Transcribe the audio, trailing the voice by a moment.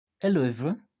Hello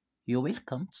everyone, you're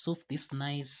welcome to solve this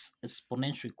nice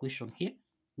exponential equation here,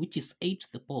 which is 8 to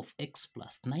the power of x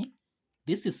plus 9.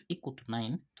 This is equal to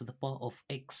 9 to the power of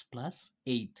x plus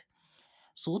 8.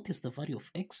 So what is the value of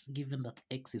x given that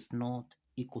x is not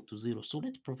equal to 0? So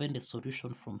let's prevent the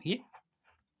solution from here.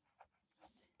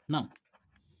 Now,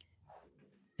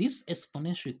 this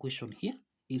exponential equation here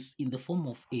is in the form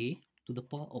of a to the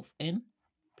power of n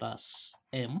plus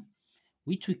m,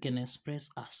 which we can express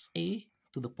as a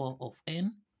to the power of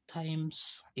n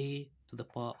times a to the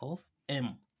power of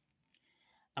m.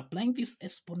 Applying this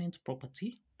exponent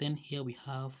property, then here we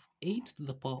have 8 to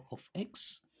the power of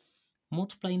x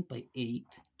multiplying by 8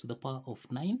 to the power of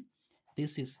 9.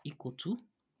 This is equal to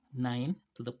 9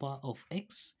 to the power of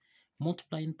x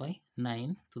multiplying by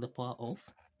 9 to the power of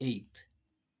 8.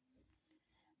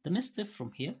 The next step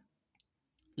from here,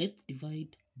 let's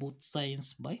divide both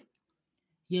sides by,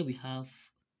 here we have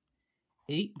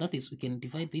 8, that is, we can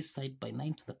divide this side by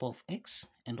 9 to the power of x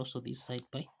and also this side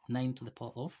by 9 to the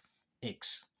power of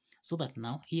x. So that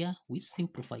now here we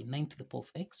simplify 9 to the power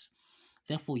of x.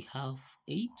 Therefore we have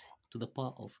 8 to the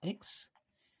power of x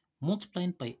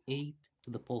multiplied by 8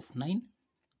 to the power of 9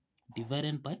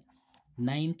 divided by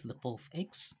 9 to the power of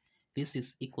x. This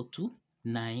is equal to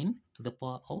 9 to the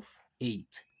power of 8.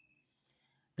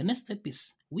 The next step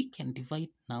is we can divide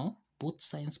now both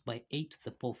sides by 8 to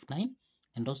the power of 9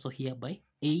 and also here by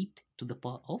 8 to the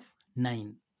power of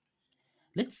 9.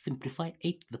 Let's simplify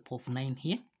 8 to the power of 9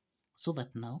 here, so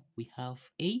that now we have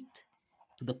 8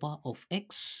 to the power of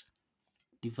x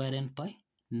divided by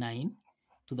 9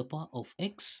 to the power of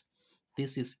x.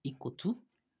 This is equal to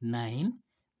 9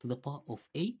 to the power of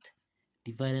 8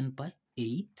 divided by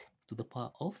 8 to the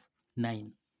power of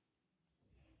 9.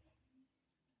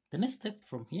 The next step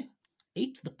from here,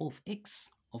 8 to the power of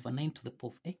x over 9 to the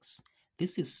power of x.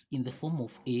 This is in the form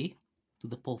of a to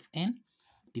the power of n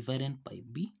divided by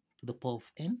b to the power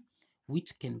of n,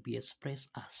 which can be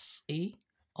expressed as a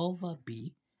over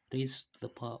b raised to the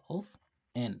power of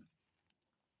n.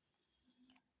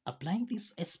 Applying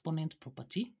this exponent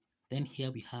property, then here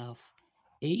we have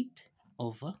 8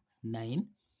 over 9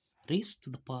 raised to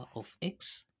the power of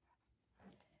x.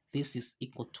 This is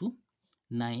equal to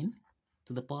 9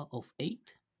 to the power of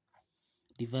 8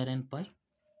 divided by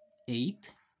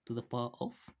 8 to the power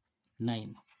of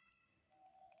 9.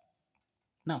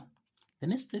 Now, the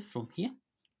next step from here,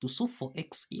 to solve for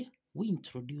x here, we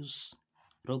introduce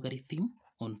logarithm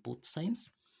on both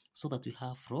sides so that we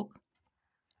have log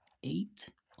 8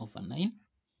 over 9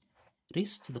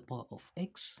 raised to the power of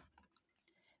x.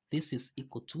 This is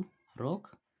equal to log.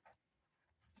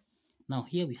 Now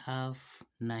here we have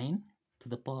 9 to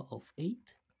the power of 8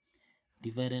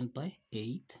 divided by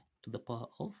 8 to the power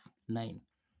of 9.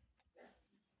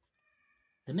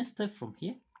 The next step from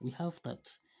here, we have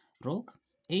that log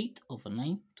 8 over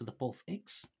 9 to the power of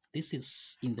x. This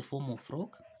is in the form of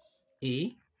log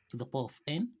a to the power of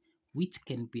n, which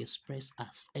can be expressed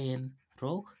as n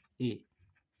log a.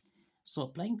 So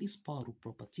applying this power rule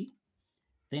property,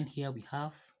 then here we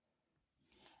have,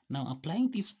 now applying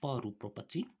this power rule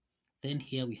property, then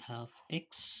here we have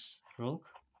x log,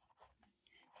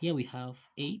 here we have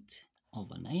 8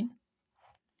 over 9.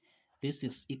 This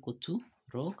is equal to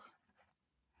log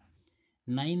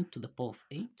 9 to the power of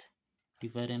 8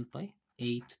 divided by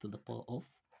 8 to the power of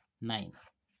 9.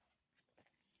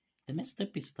 The next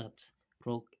step is that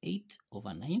log 8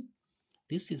 over 9.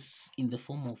 This is in the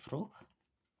form of log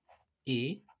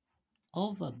a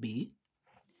over b,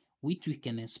 which we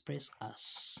can express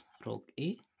as log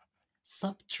a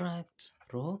subtract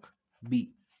log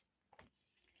b.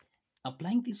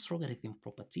 Applying this logarithm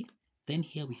property, then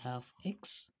here we have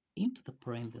x into the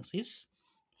parentheses.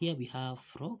 Here we have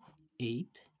log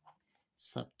 8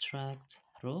 subtract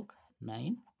log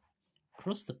 9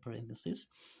 cross the parentheses.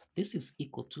 This is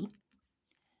equal to,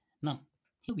 now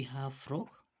here we have log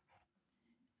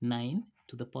 9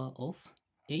 to the power of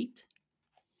 8,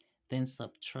 then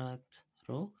subtract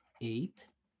log 8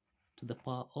 to the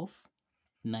power of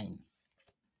 9.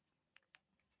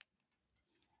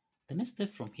 The next step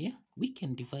from here, we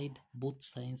can divide both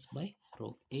sides by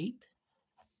log 8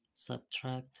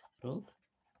 subtract log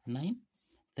 9.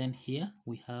 Then here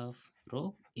we have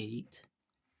log 8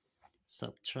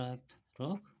 subtract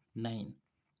log 9.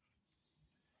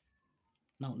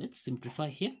 Now let's simplify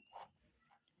here,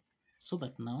 so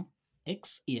that now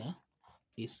x here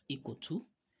is equal to,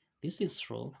 this is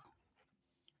log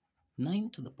 9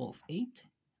 to the power of 8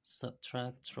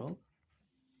 subtract log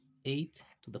 8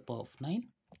 to the power of 9,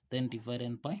 then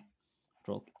divided by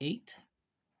log 8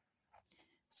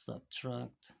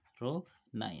 subtract log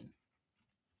 9.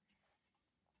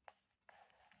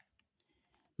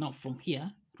 Now from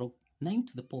here, log 9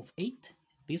 to the power of 8,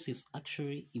 this is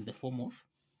actually in the form of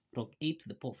log a to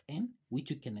the power of n, which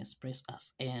you can express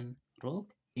as n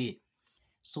log a.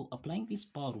 So applying this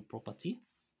power rule property,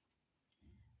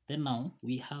 then now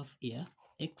we have here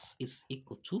x is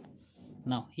equal to,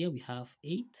 now here we have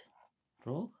 8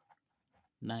 log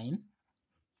 9,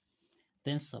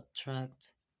 then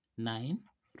subtract 9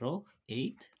 log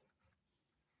 8,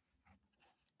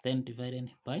 then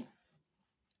divided by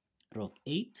log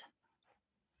 8,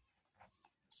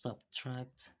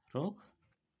 subtract log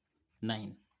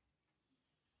 9.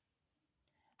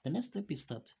 The next step is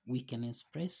that we can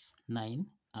express 9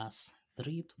 as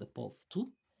 3 to the power of 2,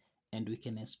 and we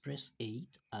can express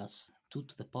 8 as 2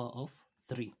 to the power of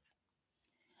 3.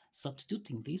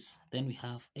 Substituting this, then we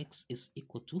have x is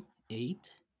equal to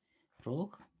 8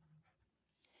 log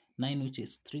 9, which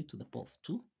is 3 to the power of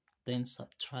 2, then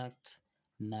subtract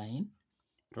 9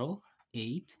 log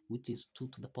 8, which is 2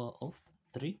 to the power of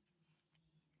 3,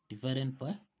 divided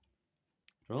by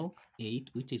log 8,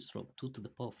 which is log 2 to the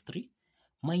power of 3,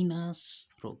 minus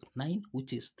log 9,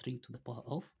 which is 3 to the power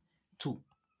of 2.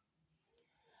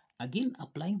 Again,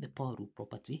 applying the power rule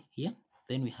property here,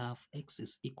 then we have x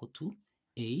is equal to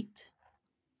 8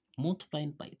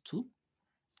 multiplied by 2,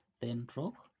 then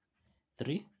log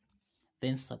 3,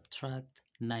 then subtract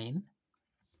 9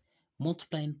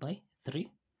 multiplied by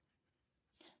 3,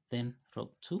 then log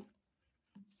 2,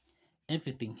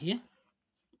 everything here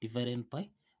divided by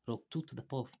log 2 to the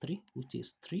power of 3, which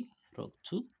is 3 log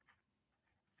 2,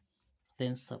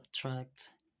 then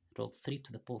subtract log 3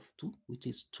 to the power of 2, which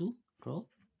is 2 log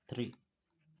 3.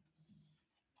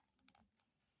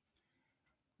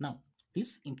 Now,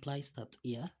 this implies that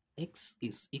here x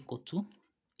is equal to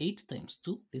 8 times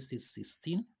 2, this is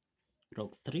 16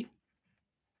 log 3,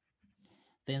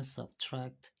 then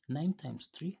subtract 9 times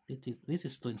 3, this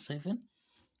is 27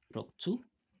 log 2,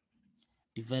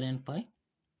 divided by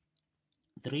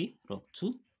 3 log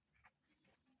 2,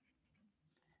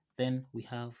 then we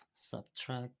have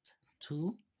subtract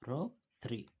 2 log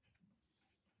 3.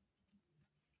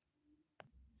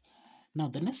 Now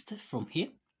the next step from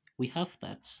here, we have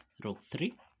that log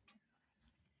 3,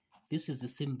 this is the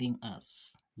same thing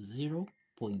as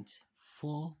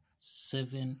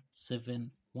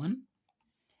 0.4771,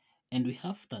 and we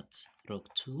have that log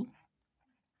 2,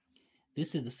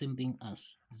 this is the same thing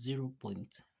as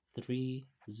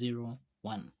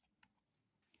 0.301.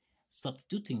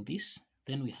 Substituting this,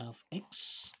 then we have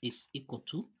x is equal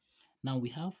to, now we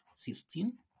have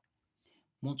 16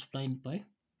 multiplied by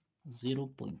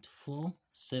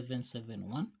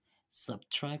 0.4771,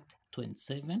 subtract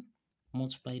 27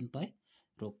 multiplied by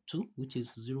log 2, which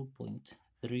is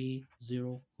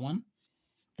 0.301,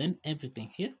 then everything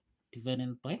here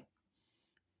divided by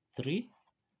 3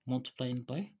 multiplied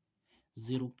by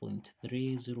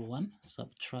 0.301,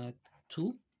 subtract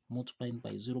 2 multiplied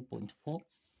by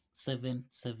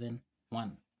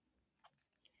 0.4771.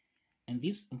 And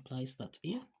this implies that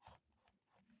here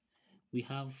we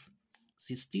have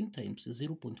 16 times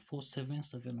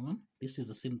 0.4771. This is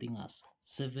the same thing as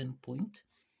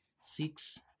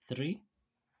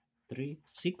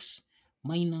 7.6336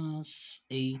 minus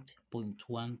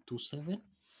 8.127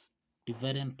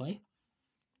 divided by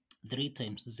 3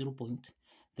 times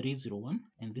 0.301,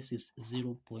 and this is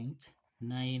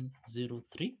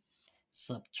 0.903,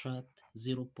 subtract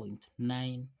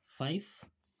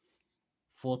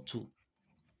 0.9542.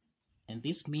 And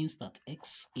this means that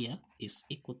x here is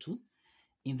equal to,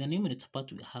 in the numerator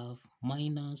part we have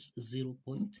minus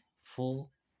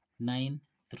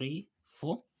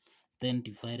 0.4934, then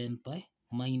divided by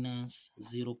minus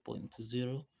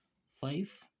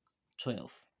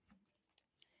 0.0512.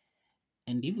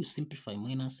 And if we simplify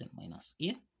minus and minus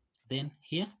here, then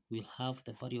here we'll have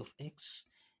the value of x.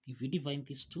 If we divide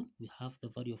these two, we have the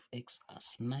value of x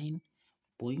as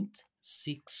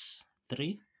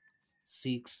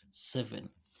 9.6367.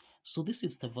 So this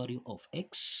is the value of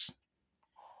x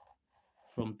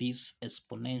from this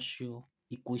exponential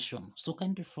equation. So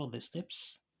kindly follow the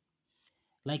steps,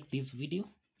 like this video,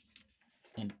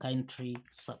 and kindly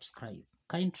subscribe.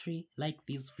 Kindly like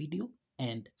this video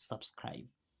and subscribe.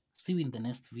 See you in the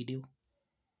next video.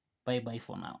 Bye bye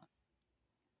for now.